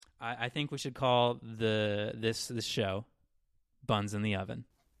I think we should call this show Buns in the Oven.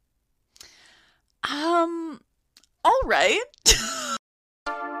 All right.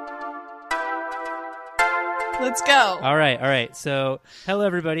 Let's go. All right. So, hello,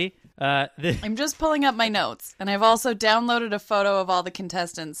 everybody. I'm just pulling up my notes, and I've also downloaded a photo of all the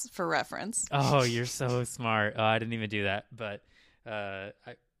contestants for reference. Oh, you're so smart. Oh, I didn't even do that, but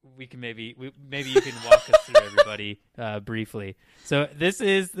we can maybe you can walk us through everybody briefly. So this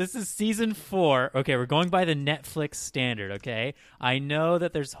is season 4. Okay, we're going by the Netflix standard. Okay, I know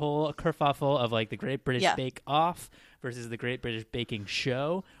that there's whole kerfuffle of like the Great British Bake Off versus the Great British Baking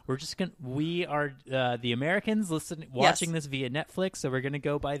Show. We are the Americans watching this via Netflix, so we're gonna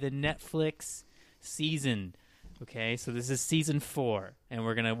go by the Netflix season. Okay, so this is season 4, and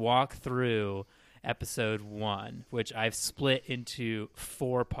we're gonna walk through episode 1, which I've split into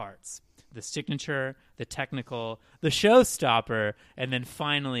 4 parts: the signature, the technical, the showstopper, and then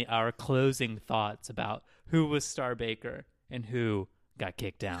finally our closing thoughts about who was Star Baker and who got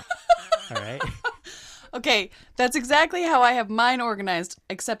kicked out. All right. Okay, that's exactly how I have mine organized,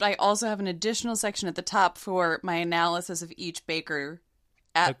 except I also have an additional section at the top for my analysis of each baker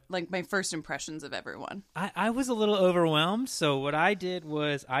at like my first impressions of everyone. I was a little overwhelmed, so what I did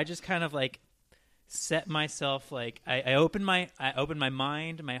was I just kind of like set myself like I opened my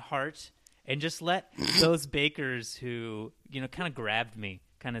mind, my heart, and just let those bakers who, kind of grabbed me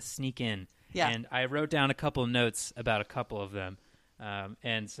kind of sneak in. Yeah. And I wrote down a couple of notes about a couple of them.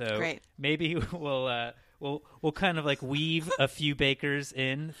 And so Great. Maybe we'll kind of like weave a few bakers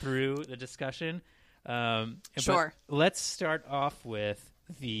in through the discussion. Sure. But let's start off with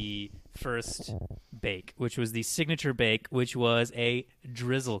the first bake, which was the signature bake, which was a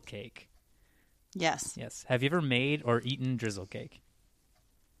drizzle cake. Yes. Yes. Have you ever made or eaten drizzle cake?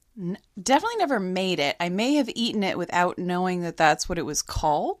 Definitely never made it. I may have eaten it without knowing that that's what it was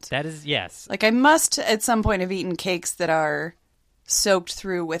called. That is, yes. Like I must at some point have eaten cakes that are soaked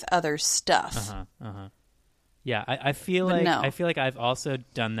through with other stuff. Yeah, I feel like I've also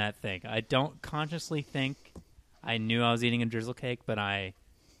done that thing. I don't consciously think I knew I was eating a drizzle cake, but I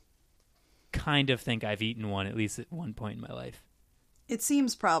kind of think I've eaten one at least at one point in my life. It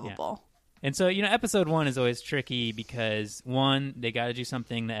seems probable. Yeah. And so, episode 1 is always tricky because 1, they got to do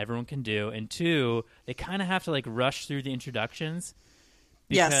something that everyone can do, and 2, they kind of have to like rush through the introductions.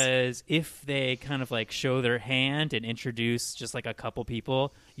 Because if they kind of like show their hand and introduce just like a couple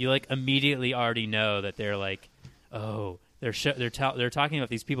people, you like immediately already know that they're like, oh, they're talking about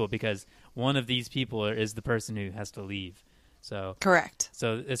these people because one of these people is the person who has to leave. So correct.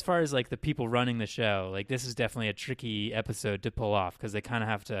 So as far as like the people running the show, like this is definitely a tricky episode to pull off because they kind of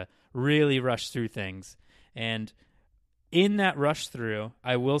have to really rush through things. And in that rush through,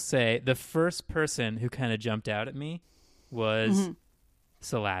 I will say the first person who kind of jumped out at me was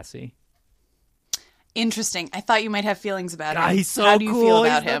Selassie. Interesting. I thought you might have feelings about him. He's so How do you cool. feel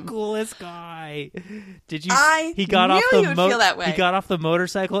about He's him? the coolest guy. Did you? He got off the feel that way. He got off the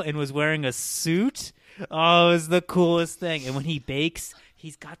motorcycle and was wearing a suit. Oh, it was the coolest thing. And when he bakes,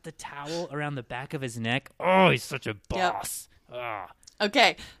 he's got the towel around the back of his neck. Oh, he's such a boss. Yep.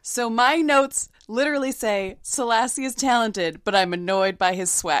 Okay, so my notes literally say, Selassie is talented, but I'm annoyed by his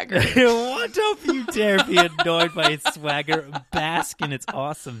swagger. What? Don't you dare be annoyed by his swagger. Bask in its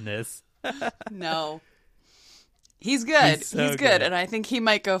awesomeness. No. He's good. He's good, and I think he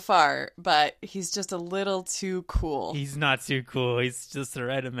might go far, but he's just a little too cool. He's not too cool. He's just the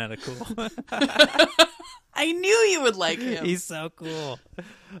right amount of cool. I knew you would like him. He's so cool.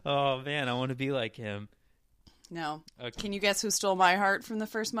 Oh, man, I want to be like him. No. Okay. Can you guess who stole my heart from the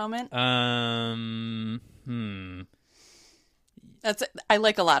first moment? I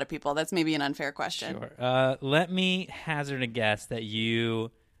like a lot of people. That's maybe an unfair question. Sure. Let me hazard a guess that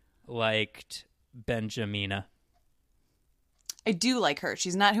you liked Benjamina. I do like her.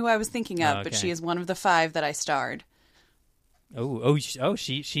 She's not who I was thinking of, but she is one of the 5 that I starred.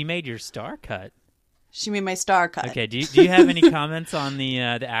 She made your star cut. She made my star cut. Okay. Do you have any comments on the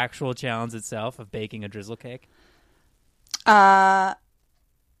actual challenge itself of baking a drizzle cake? Not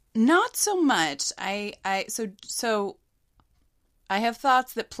so much. So I have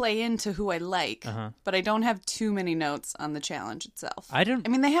thoughts that play into who I like, but I don't have too many notes on the challenge itself. I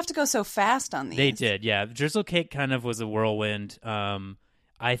mean, they have to go so fast on these. They did, yeah. Drizzle cake kind of was a whirlwind.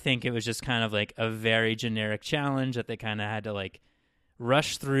 I think it was just kind of like a very generic challenge that they kind of had to like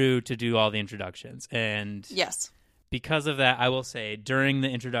rush through to do all the introductions. And yes, because of that, I will say during the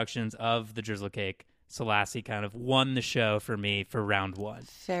introductions of the drizzle cake, Selassie kind of won the show for me for round 1.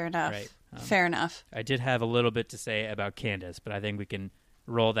 Fair enough. Right. Fair enough. I did have a little bit to say about Candace, but I think we can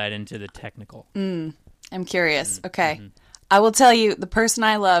roll that into the technical. I'm curious. Okay. I will tell you, the person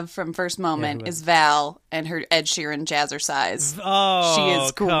I love from First Moment who is Val and her Ed Sheeran jazzercise. Oh, she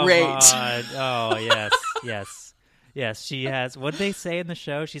is come great. on. Oh, yes, yes. Yes, she has. What did they say in the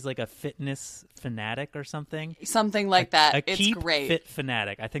show? She's like a fitness fanatic or something? Something like that. A It's keep great. fit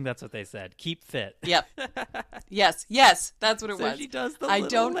fanatic. I think that's what they said. Keep fit. Yep. Yes, that's what it So was. she does the I little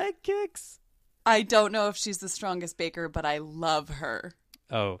don't- leg kicks. I don't know if she's the strongest baker, but I love her.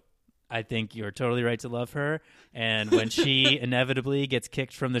 Oh, I think you're totally right to love her. And when she inevitably gets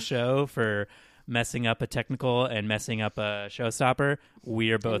kicked from the show for messing up a technical and messing up a showstopper,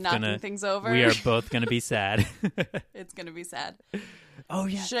 we are both knocking gonna things over. We are both gonna be sad. It's gonna be sad. Oh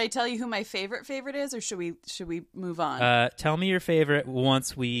yeah. Should I tell you who my favorite is, or should we move on? Tell me your favorite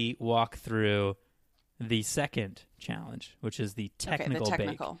once we walk through the second challenge, which is the technical,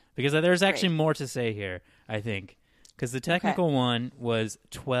 technical. bake. Because there's actually Great. more to say here, I think. Because the technical one was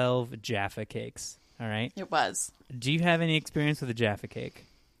 12 Jaffa cakes. All right. It was. Do you have any experience with a Jaffa cake?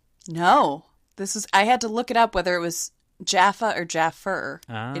 No. I had to look it up whether it was Jaffa or Jaffer.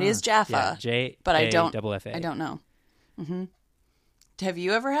 It is Jaffa. Yeah, but I don't J-A-F-F-A. I don't know. Mm-hmm. Have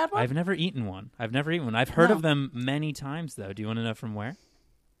you ever had one? I've never eaten one. I've heard of them many times, though. Do you want to know from where?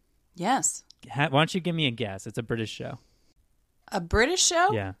 Yes. Why don't you give me a guess? It's a British show. A British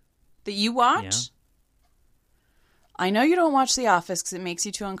show? Yeah. That you watch? Yeah. I know you don't watch The Office because it makes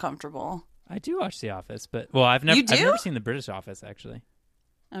you too uncomfortable. I do watch The Office, but I've never seen the British Office actually.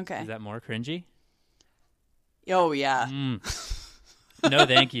 Okay. Is that more cringy? Oh yeah. No,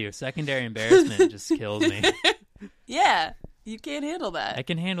 thank you. Secondary embarrassment just kills me. Yeah, you can't handle that. I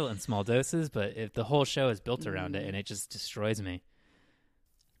can handle it in small doses, but if the whole show is built around it and it just destroys me.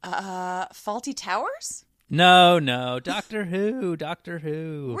 Faulty Towers? No, Doctor Who.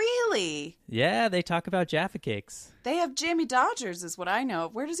 Really? Yeah, they talk about Jaffa cakes. They have Jamie Dodgers is what I know.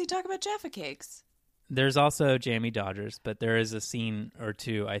 Where does he talk about Jaffa cakes? There's also Jamie Dodgers, but there is a scene or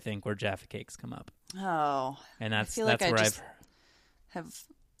two, I think, where Jaffa cakes come up. Oh. And that's I feel like where I just have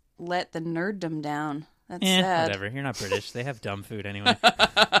let the nerddom down. That's sad. Whatever. You're not British. They have dumb food anyway.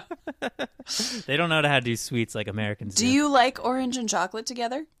 They don't know how to do sweets like Americans do. Do you like orange and chocolate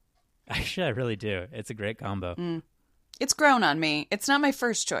together? Actually, I really do. It's a great combo. It's grown on me. It's not my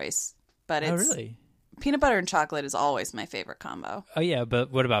first choice, but it's really? Peanut butter and chocolate is always my favorite combo. Oh yeah,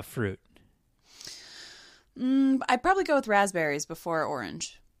 but what about fruit? I'd probably go with raspberries before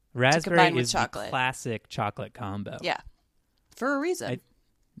orange. Raspberry with is chocolate. the classic chocolate combo. Yeah, for a reason.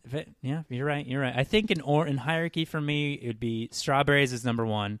 Yeah, you're right. I think in hierarchy for me, it would be strawberries is number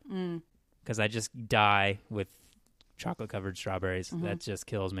one because I just die with chocolate-covered strawberries. That just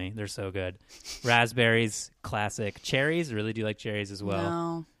kills me. They're so good. Raspberries, classic. Cherries, really do like cherries as well.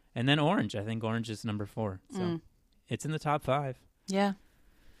 No. And then orange. I think orange is number 4. So it's in the top 5. Yeah.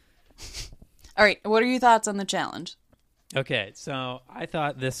 All right. What are your thoughts on the challenge? Okay, so I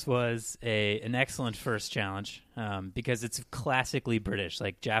thought this was an excellent first challenge because it's classically British.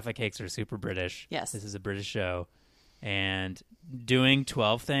 Like Jaffa cakes are super British. Yes. This is a British show. And doing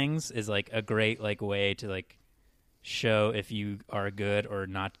 12 things is like a great way to like show if you are good or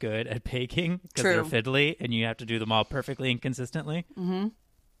not good at baking because they're fiddly and you have to do them all perfectly and consistently. Mm-hmm.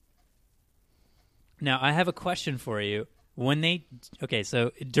 Now, I have a question for you.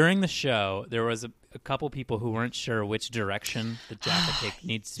 So during the show, there was a couple people who weren't sure which direction the Jaffa cake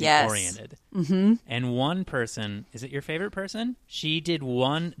needs to be oriented. Mm-hmm. And one person, is it your favorite person? She did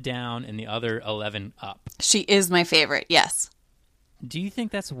one down and the other 11 up. She is my favorite, yes. Do you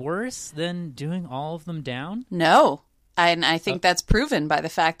think that's worse than doing all of them down? No. And I think that's proven by the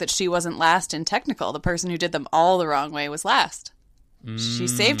fact that she wasn't last in technical. The person who did them all the wrong way was last. She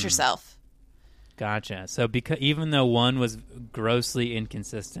saved herself. Gotcha. So even though one was grossly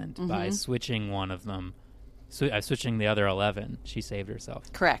inconsistent by switching one of them, switching the other 11, she saved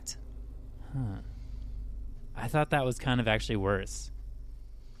herself. Correct. I thought that was kind of actually worse.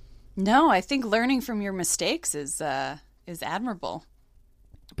 No, I think learning from your mistakes is admirable.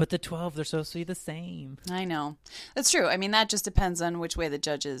 But the 12, they're supposed to be the same. I know. That's true. I mean, that just depends on which way the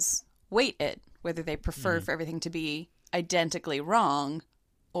judges weight it, whether they prefer for everything to be identically wrong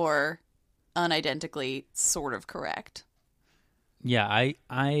or unidentically sort of correct. Yeah,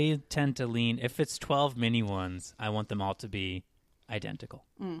 I tend to lean, if it's 12 mini ones, I want them all to be identical.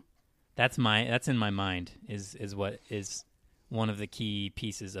 That's in my mind is what is one of the key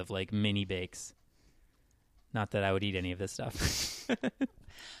pieces of like mini bakes. Not that I would eat any of this stuff.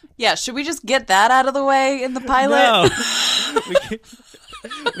 Yeah, should we just get that out of the way in the pilot? No.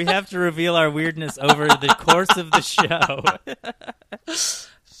 We have to reveal our weirdness over the course of the show.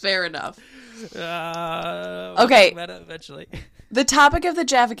 Fair enough. We'll Okay. talk about it eventually. The topic of the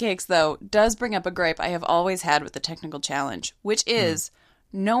Jaffa Cakes, though, does bring up a gripe I have always had with the technical challenge, which is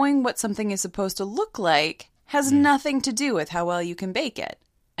knowing what something is supposed to look like has nothing to do with how well you can bake it.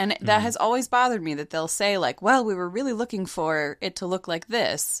 And that has always bothered me, that they'll say, like, well, we were really looking for it to look like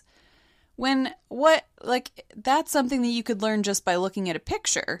this. When that's something that you could learn just by looking at a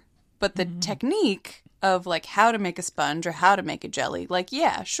picture. But the technique of, like, how to make a sponge or how to make a jelly, like,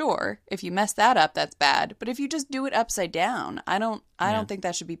 yeah, sure, if you mess that up, that's bad. But if you just do it upside down, I don't think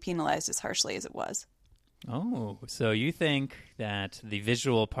that should be penalized as harshly as it was. Oh, so you think that the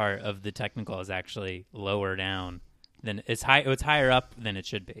visual part of the technical is actually lower down than it's higher up than it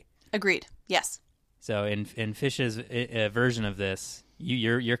should be. Agreed. Yes. So in Fish's version of this,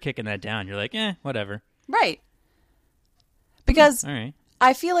 you're kicking that down. You're like, whatever. Right. Because all right.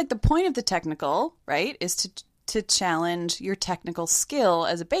 I feel like the point of the technical, right, is to challenge your technical skill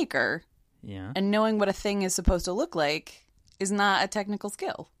as a baker. Yeah. And knowing what a thing is supposed to look like is not a technical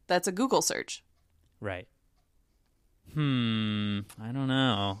skill. That's a Google search. Right. I don't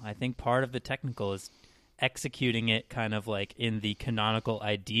know. I think part of the technical is executing it kind of like in the canonical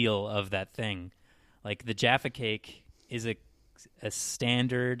ideal of that thing. Like the Jaffa Cake is a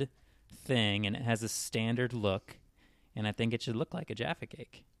standard thing, and it has a standard look, and I think it should look like a Jaffa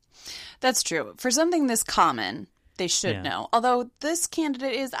Cake. That's true. For something this common, they should know. Although this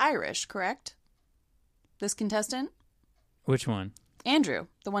candidate is Irish, correct? This contestant? Which one? Andrew,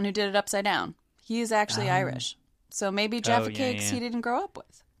 the one who did it upside down. He is actually Irish. So maybe Jaffa Cakes he didn't grow up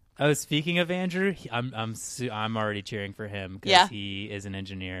with. Oh, speaking of Andrew, I'm already cheering for him because he is an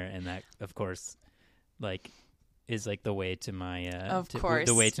engineer, and that, of course, like is like the way to my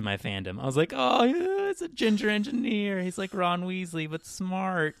the way to my fandom. I was like, oh, yeah, it's a ginger engineer. He's like Ron Weasley, but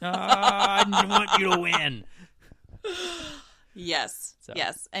smart. I want you to win. Yes,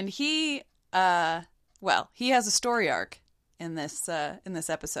 yes, and he he has a story arc in this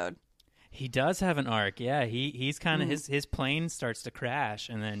episode. He does have an arc, yeah. He's kind of his plane starts to crash,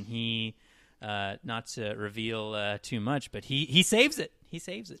 and then he, not to reveal too much, but he saves it. He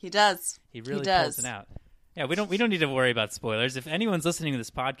saves it. He does. He really pulls it out. Yeah, we don't need to worry about spoilers. If anyone's listening to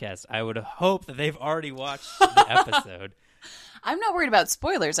this podcast, I would hope that they've already watched the episode. I'm not worried about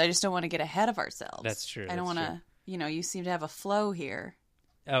spoilers. I just don't want to get ahead of ourselves. That's true. I don't want to. You seem to have a flow here.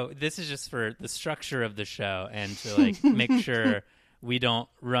 Oh, this is just for the structure of the show and to like make sure we don't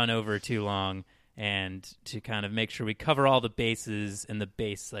run over too long, and to kind of make sure we cover all the bases, and the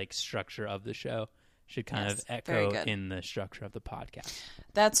base like structure of the show should kind of echo in the structure of the podcast.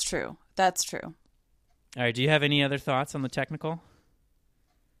 That's true. That's true. All right. Do you have any other thoughts on the technical?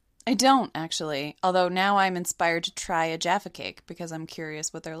 I don't, actually. Although now I'm inspired to try a Jaffa Cake because I'm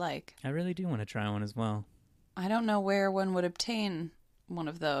curious what they're like. I really do want to try one as well. I don't know where one would obtain one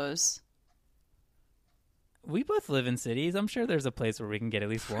of those. We both live in cities. I'm sure there's a place where we can get at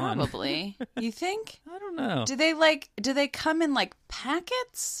least one. Probably. You think? I don't know. Do they come in like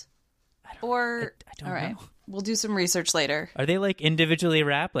packets? I don't all right. know. We'll do some research later. Are they like individually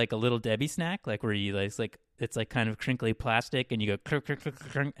wrapped, like a Little Debbie snack, like where you like it's like kind of crinkly plastic, and you go clunk, clunk, clunk,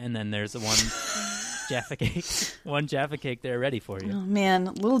 clunk, and then there's one Jaffa Cake there ready for you. Oh man,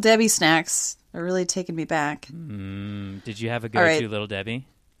 Little Debbie snacks are really taking me back. Did you have a go-to Little Debbie?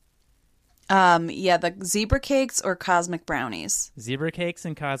 The zebra cakes or cosmic brownies. Zebra cakes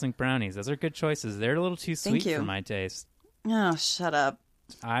and cosmic brownies. Those are good choices. They're a little too sweet for my taste. Oh, shut up.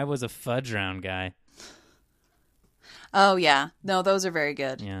 I was a fudge round guy. Oh, yeah. No, those are very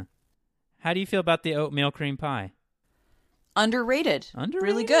good. Yeah. How do you feel about the oatmeal cream pie? Underrated.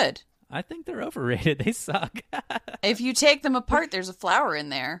 Really good. I think they're overrated. They suck. If you take them apart, there's a flower in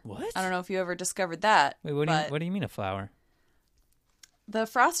there. What? I don't know if you ever discovered that. Wait, what do you mean a flower? The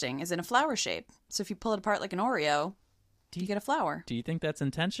frosting is in a flower shape. So if you pull it apart like an Oreo, you get a flower. Do you think that's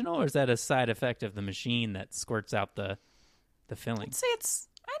intentional, or is that a side effect of the machine that squirts out the filling? I'd say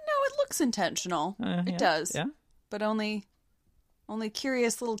I know it looks intentional. It does. Yeah. But only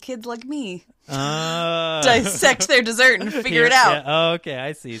curious little kids like me dissect their dessert and figure it out. Yeah. Oh, okay,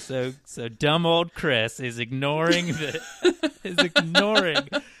 I see. So dumb old Chris is ignoring the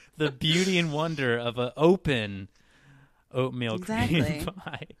beauty and wonder of an open oatmeal cream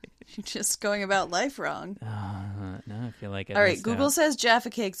pie. You're just going about life wrong. No, I feel like all right, Google says Jaffa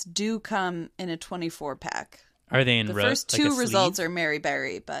Cakes do come in a 24-pack. Are they in the first two results are Mary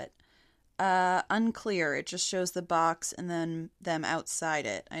Berry, but unclear. It just shows the box and then them outside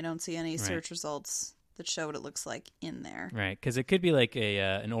it. I don't see any search results that show what it looks like in there. Right, because it could be like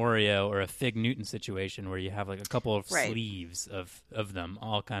an Oreo or a Fig Newton situation where you have like a couple of sleeves of them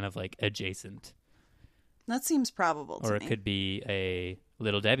all kind of like adjacent. That seems probable to me. Or it could be a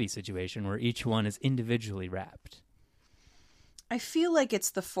Little Debbie situation where each one is individually wrapped. I feel like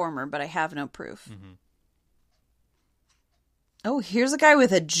it's the former, but I have no proof. Mm-hmm. Oh, here's a guy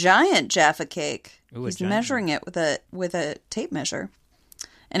with a giant Jaffa cake. Ooh, He's measuring it with a tape measure.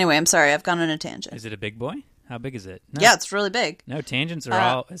 Anyway, I'm sorry, I've gone on a tangent. Is it a big boy? How big is it? No. Yeah, it's really big. No, tangents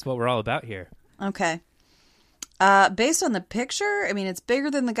are is what we're all about here. Okay. Based on the picture, I mean, it's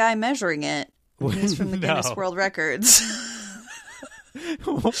bigger than the guy measuring it. He's from the Guinness World Records.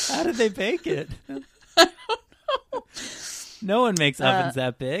 How did they bake it? I don't know. No one makes ovens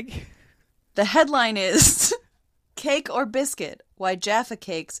that big. The headline is Cake or Biscuit? Why Jaffa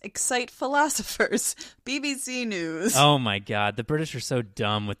Cakes Excite Philosophers. BBC News. Oh my God, the British are so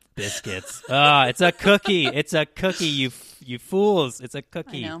dumb with biscuits. It's a cookie. It's a cookie, you fools. It's a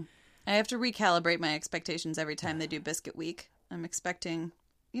cookie. I know. I have to recalibrate my expectations every time they do Biscuit Week. I'm expecting,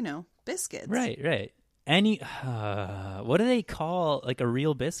 biscuits. Right. What do they call like a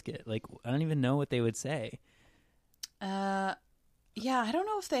real biscuit? Like, I don't even know what they would say. Yeah, I don't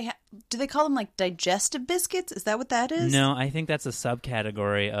know if they do they call them like digestive biscuits? Is that what that is? No, I think that's a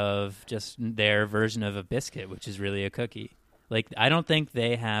subcategory of just their version of a biscuit, which is really a cookie. Like, I don't think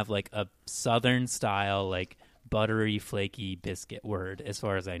they have like a Southern style, like buttery, flaky biscuit word, as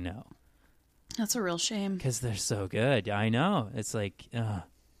far as I know. That's a real shame. Because they're so good. I know. It's like,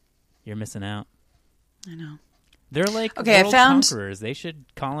 you're missing out. I know. They're like world conquerors. They should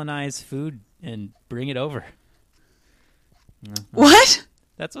colonize food and bring it over. What?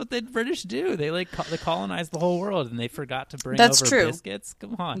 That's what the British do. They they colonize the whole world, and they forgot to bring That's over true. biscuits.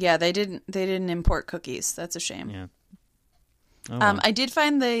 Come on. Yeah, they didn't import cookies. That's a shame. Yeah. Oh, well. I did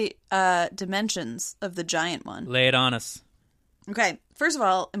find the dimensions of the giant one. Lay it on us. Okay. First of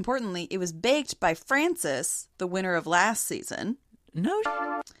all, importantly, it was baked by Francis, the winner of last season. No.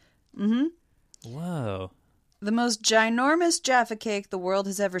 Mm-hmm. Whoa. The most ginormous Jaffa cake the world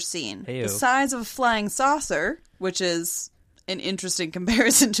has ever seen. Hey-o. The size of a flying saucer, which is an interesting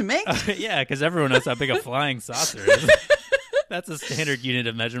comparison to make. Yeah, because everyone knows how big a flying saucer is. That's a standard unit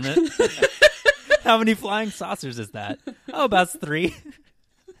of measurement. How many flying saucers is that? Oh, about 3.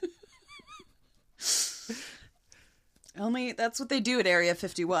 That's what they do at Area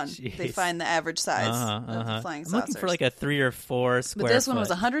 51. Jeez. They find the average size of the flying saucers. I'm looking for like a 3 or 4 square But this one foot. was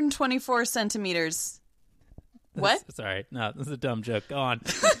 124 centimeters. What? Sorry. No, this is a dumb joke. Go on.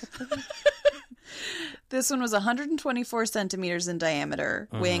 This one was 124 centimeters in diameter,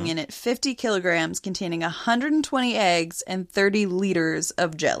 weighing in at 50 kilograms, containing 120 eggs and 30 liters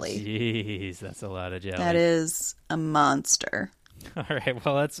of jelly. Jeez, that's a lot of jelly. That is a monster. All right,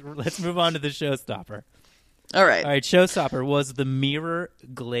 well, let's move on to the showstopper. All right. Showstopper was the mirror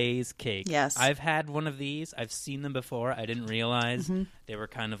glaze cake. Yes. I've had one of these. I've seen them before. I didn't realize they were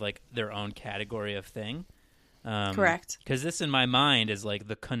kind of like their own category of thing. Correct. Because this, in my mind, is like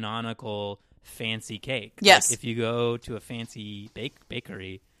the canonical fancy cake. Yes. Like if you go to a fancy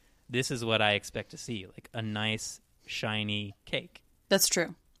bakery, this is what I expect to see, like a nice, shiny cake. That's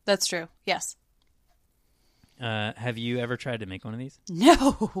true. Yes. Have you ever tried to make one of these?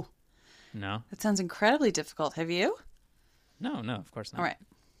 No. No? That sounds incredibly difficult. Have you? No, of course not. All right.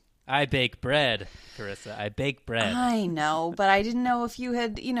 I bake bread, Carissa. I bake bread. I know, but I didn't know if you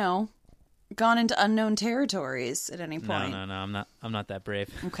had, gone into unknown territories at any point. No. I'm not that brave.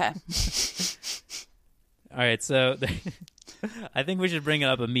 Okay. All right, so I think we should bring it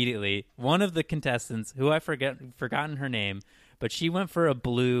up immediately. One of the contestants, who I've forgotten her name, but she went for a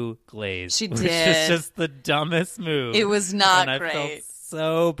blue glaze. She which did. is just the dumbest move. It was not and great. I felt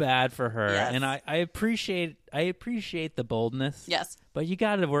so bad for her, Yes. and I appreciate the boldness. Yes. But you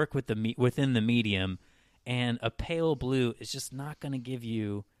got to work with within the medium, and a pale blue is just not going to give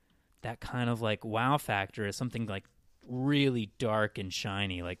you that kind of like wow factor as something like really dark and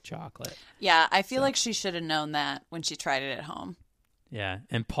shiny like chocolate. Yeah, I feel like she should have known that when she tried it at home. Yeah,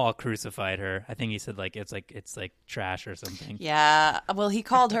 and Paul crucified her. I think he said it's like trash or something. Yeah, well, he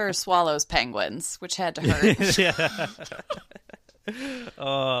called her swallows penguins, which had to hurt. Yeah.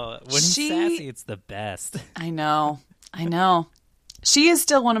 Oh, when he's sassy, it's the best. I know. She is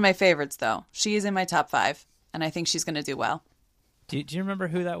still one of my favorites, though. She is in my top 5, and I think she's going to do well. Do you remember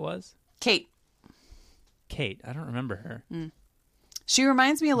who that was? Kate. I don't remember her. She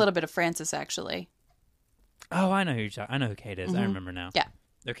reminds me a little bit of Frances, actually. Oh, I know who Kate is. I remember now. Yeah.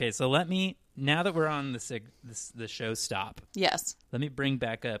 Okay, so now that we're on the show stop. Yes. Let me bring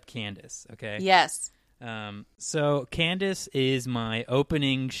back up Candace, okay? Yes. So Candace is my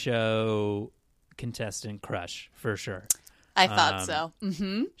opening show contestant crush for sure. I thought so.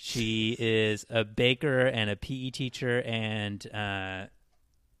 Mm-hmm. She is a baker and a PE teacher, and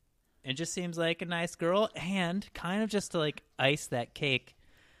it just seems like a nice girl. And kind of just to like ice that cake,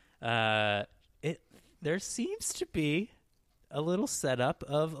 there seems to be setup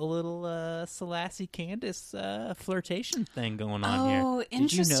of a little Selassie Candace flirtation thing going on here. Oh,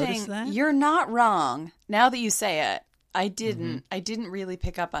 interesting. Did you notice that? You're not wrong. Now that you say it, I didn't. I didn't really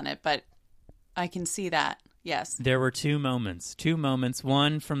pick up on it, but I can see that. Yes. There were two moments,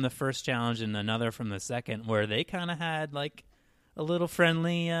 one from the first challenge and another from the second, where they kind of had like a little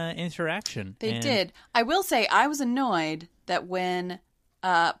friendly interaction. They did. I will say I was annoyed that when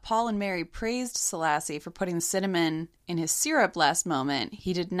Paul and Mary praised Selassie for putting the cinnamon in his syrup last moment,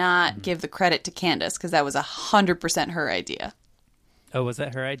 he did not give the credit to Candace because that was 100% her idea. Oh, was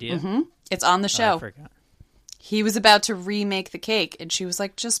that her idea? Mm-hmm. It's on the show. I forgot. He was about to remake the cake, and she was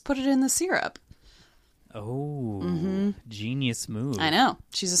like, just put it in the syrup. Oh, genius move. I know.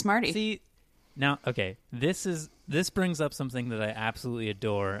 She's a smarty. See, now, okay, this brings up something that I absolutely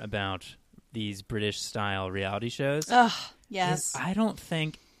adore about these British-style reality shows. Ugh, yes. I don't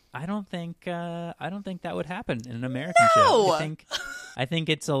think that would happen in an American show. I think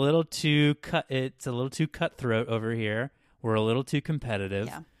it's a little too cutthroat over here. We're a little too competitive.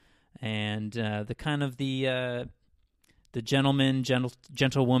 Yeah. And the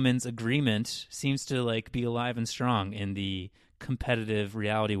gentlewoman's agreement seems to like be alive and strong in the competitive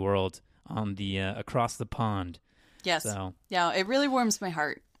reality world on the across the pond. Yes. So, yeah, it really warms my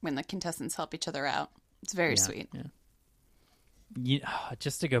heart when the contestants help each other out. It's very sweet. Yeah.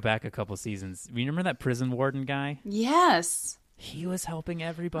 Just to go back a couple seasons, you remember that prison warden guy? Yes. He was helping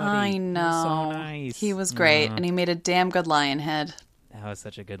everybody. I know. He was so nice. He was great, and he made a damn good lion head. That was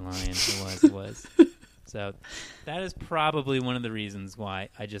such a good lion. It was. So that is probably one of the reasons why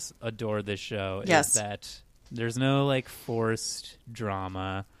I just adore this show. Yes. Is that there's no like forced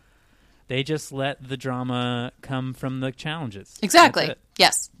drama. They just let the drama come from the challenges. Exactly.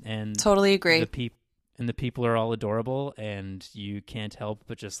 Yes. And totally agree. The people are all adorable, and you can't help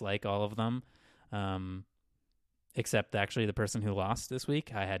but just like all of them. Except actually the person who lost this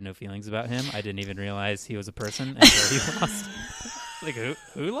week. I had no feelings about him. I didn't even realize he was a person until he lost. Like,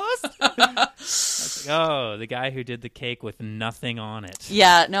 who lost? I was like, oh, the guy who did the cake with nothing on it.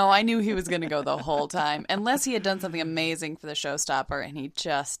 Yeah, no, I knew he was going to go the whole time. Unless he had done something amazing for the showstopper, and he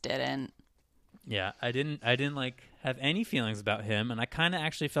just didn't. Yeah, I didn't like have any feelings about him, and I kind of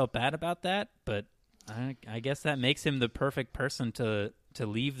actually felt bad about that, but I guess that makes him the perfect person to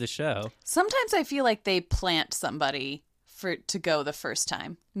leave the show. Sometimes I feel like they plant somebody to go the first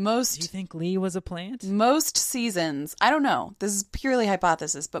time. Do you think Lee was a plant? Most seasons, I don't know. This is purely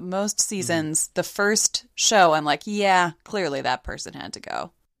hypothesis, but most seasons, the first show, I'm like, yeah, clearly that person had to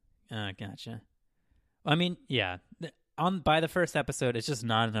go. Gotcha. I mean, yeah. By the first episode, it's just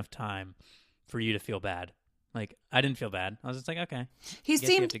not enough time for you to feel bad. Like, I didn't feel bad. I was just like, okay. He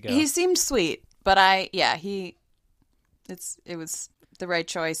seemed sweet, but it was the right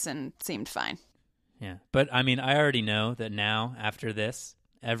choice and seemed fine. Yeah, but I mean, I already know that now, after this,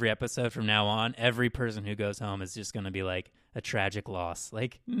 every episode from now on, every person who goes home is just going to be like a tragic loss.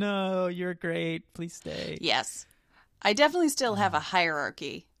 Like, no, you're great. Please stay. Yes. I definitely still have a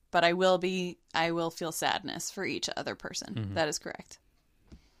hierarchy, but I will feel sadness for each other person. Mm-hmm. That is correct.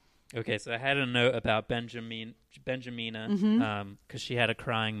 Okay, so I had a note about Benjamina, because she had a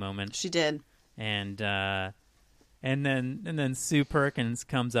crying moment. She did. And then Sue Perkins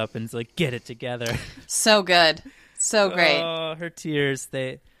comes up and is like, get it together. So good. So great. Oh, her tears.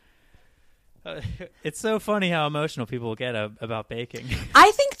 It's so funny how emotional people get about baking.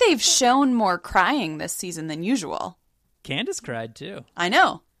 I think they've shown more crying this season than usual. Candace cried, too. I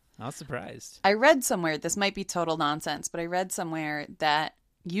know. I was surprised. I read somewhere, this might be total nonsense, but I read somewhere that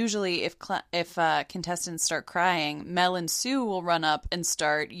usually if contestants start crying, Mel and Sue will run up and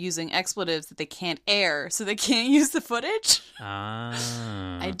start using expletives that they can't air, so they can't use the footage.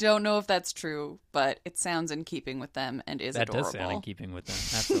 I don't know if that's true, but it sounds in keeping with them and is adorable. That does sound in keeping with them.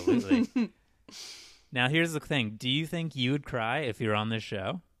 Absolutely. Now, here's the thing. Do you think you would cry if you're on this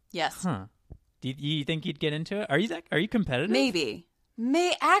show? Yes. Huh. Do you think you'd get into it? Are you competitive? Maybe.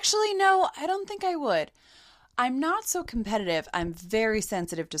 Actually, no, I don't think I would. I'm not so competitive. I'm very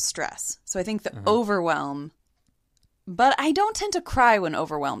sensitive to stress. So I think the overwhelm, but I don't tend to cry when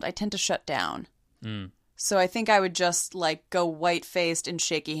overwhelmed. I tend to shut down. So I think I would just like go white-faced and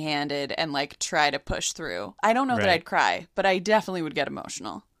shaky-handed and like try to push through. I don't know that I'd cry, but I definitely would get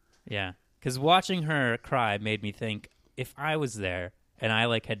emotional. Yeah. Because watching her cry made me think, if I was there and I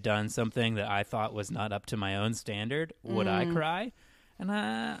like had done something that I thought was not up to my own standard, would I cry? And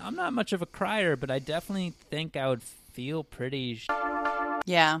I'm not much of a crier, but I definitely think I would feel pretty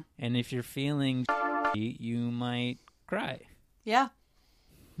Yeah. And if you're feeling you might cry. Yeah.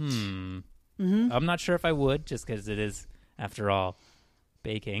 I'm not sure if I would, just because it is, after all,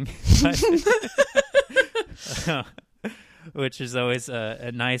 baking. which is always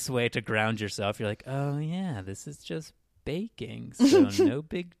a nice way to ground yourself. You're like, oh, yeah, this is just baking, so no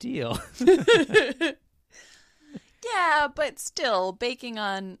big deal. Yeah, but still, baking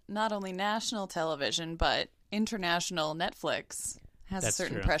on not only national television, but international Netflix has a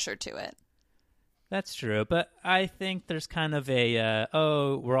certain pressure to it. That's true, but I think there's kind of a,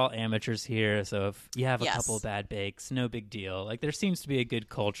 we're all amateurs here, so if you have a couple of bad bakes, no big deal. Like, there seems to be a good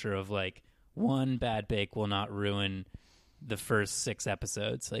culture of, like, one bad bake will not ruin the first 6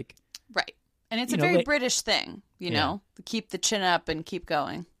 episodes. Like, right. And it's a very British thing, you know? Keep the chin up and keep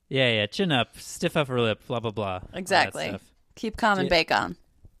going. Yeah, chin up, stiff upper lip, blah, blah, blah. Exactly. Keep calm and bake on.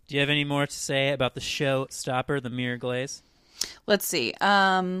 Do you have any more to say about the Showstopper, the Mirror Glaze? Let's see.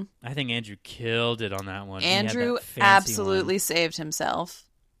 I think Andrew killed it on that one. Andrew absolutely saved himself.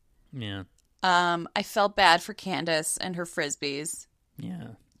 Yeah. I felt bad for Candace and her Frisbees. Yeah.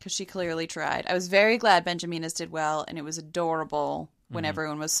 Because she clearly tried. I was very glad Benjamina's did well, and it was adorable when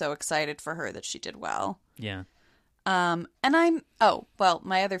everyone was so excited for her that she did well. Yeah. And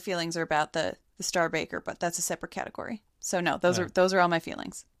my other feelings are about the Star Baker, but that's a separate category. So no, those are all my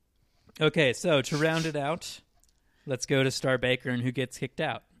feelings. Okay, so to round it out, let's go to Star Baker and who gets kicked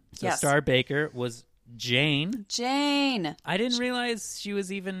out. So Star Baker was Jane. I didn't realize she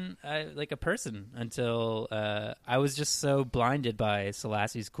was even like a person until I was just so blinded by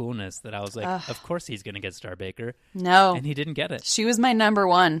Selassie's coolness that I was like, of course he's going to get Star Baker. No. And he didn't get it. She was my number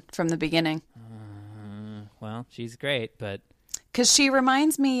one from the beginning. Well, she's great, but... Because she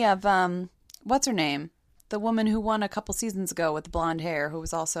reminds me of, what's her name? The woman who won a couple seasons ago with the blonde hair, who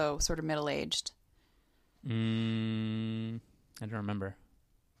was also sort of middle-aged. I don't remember.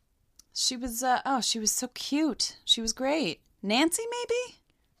 She was, she was so cute. She was great. Nancy,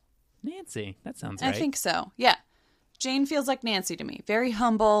 maybe? Nancy, that sounds right. I think so, yeah. Jane feels like Nancy to me. Very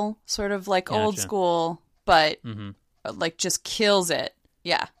humble, sort of like old school, but like just kills it.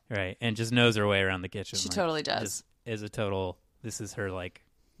 Yeah. Right, and just knows her way around the kitchen. She totally does. Just is a total, this is her, like,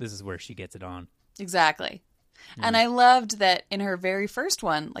 this is where she gets it on. Exactly. And I loved that in her very first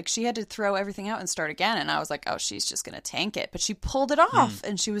one, like, she had to throw everything out and start again, and I was like, oh, she's just going to tank it. But she pulled it off,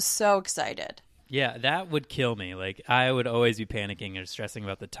 and she was so excited. Yeah, that would kill me. Like, I would always be panicking or stressing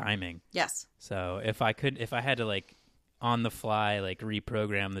about the timing. Yes. So if I had to, like, on the fly, like,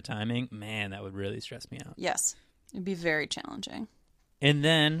 reprogram the timing, man, that would really stress me out. Yes. It'd be very challenging. And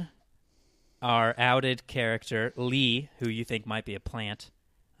then our outed character, Lee, who you think might be a plant.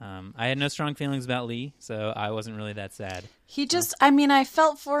 I had no strong feelings about Lee, so I wasn't really that sad. He just, I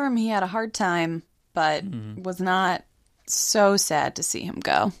felt for him. He had a hard time, but was not so sad to see him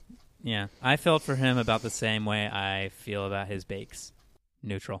go. Yeah, I felt for him about the same way I feel about his bakes.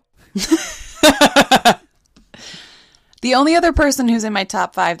 Neutral. The only other person who's in my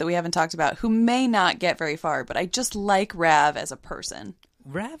top 5 that we haven't talked about, who may not get very far, but I just like Rav as a person.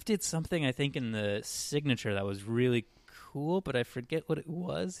 Rav did something, I think, in the signature that was really cool, but I forget what it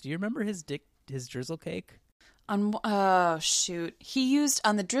was. Do you remember his drizzle cake? Oh, shoot.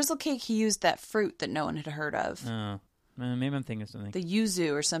 On the drizzle cake, he used that fruit that no one had heard of. Oh, maybe I'm thinking of something. The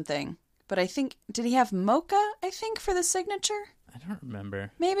yuzu or something. But I think, did he have mocha, I think, for the signature? I don't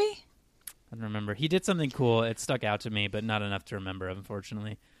remember. Maybe? I don't remember. He did something cool. It stuck out to me, but not enough to remember,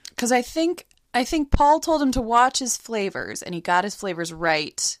 unfortunately. Because I think Paul told him to watch his flavors, and he got his flavors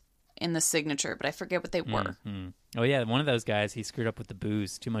right in the signature, but I forget what they were. Mm-hmm. Oh, yeah, one of those guys, he screwed up with the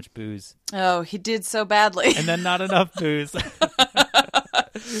booze. Too much booze. Oh, he did so badly. And then not enough booze.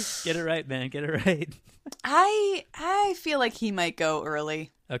 Get it right, man. Get it right. I feel like he might go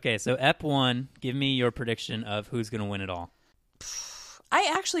early. Okay, so Ep 1, give me your prediction of who's going to win it all.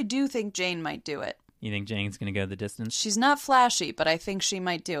 I actually do think Jane might do it. You think Jane's going to go the distance? She's not flashy, but I think she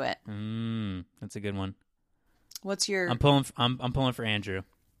might do it. That's a good one. What's your... I'm pulling for Andrew.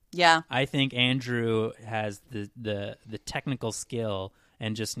 Yeah. I think Andrew has the technical skill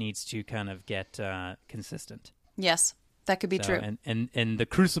and just needs to kind of get consistent. Yes, that could be true. And the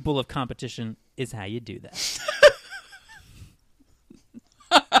crucible of competition is how you do that.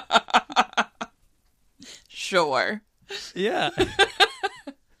 Sure. Yeah.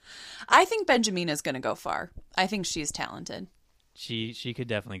 I think Benjamina's going to go far. I think she's talented. She could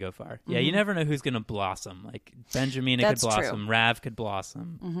definitely go far. Yeah, you never know who's going to blossom. Like, Benjamina could blossom. True. Rav could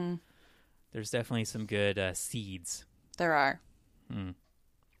blossom. Mm-hmm. There's definitely some good seeds. There are. All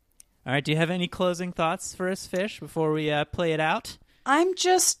right, do you have any closing thoughts for us, Fish, before we play it out? I'm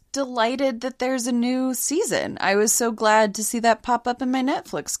just delighted that there's a new season. I was so glad to see that pop up in my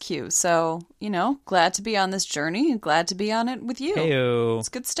Netflix queue. So, glad to be on this journey and glad to be on it with you. Heyo. It's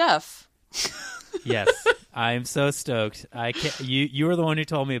good stuff. Yes, I'm so stoked. You were the one who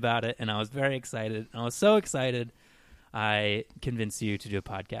told me about it, and I was very excited. I was so excited. I convince you to do a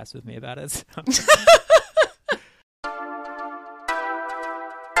podcast with me about it. So.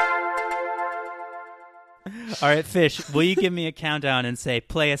 All right, Fish, will you give me a countdown and say,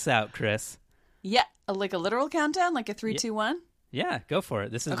 play us out, Chris? Yeah, like a literal countdown, like a 3, 2, 1? Yeah, go for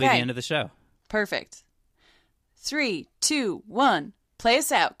it. This is the end of the show. Perfect. 3, 2, 1. Play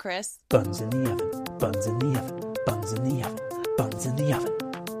us out, Chris. Buns in the oven, buns in the oven, buns in the oven, buns in the oven.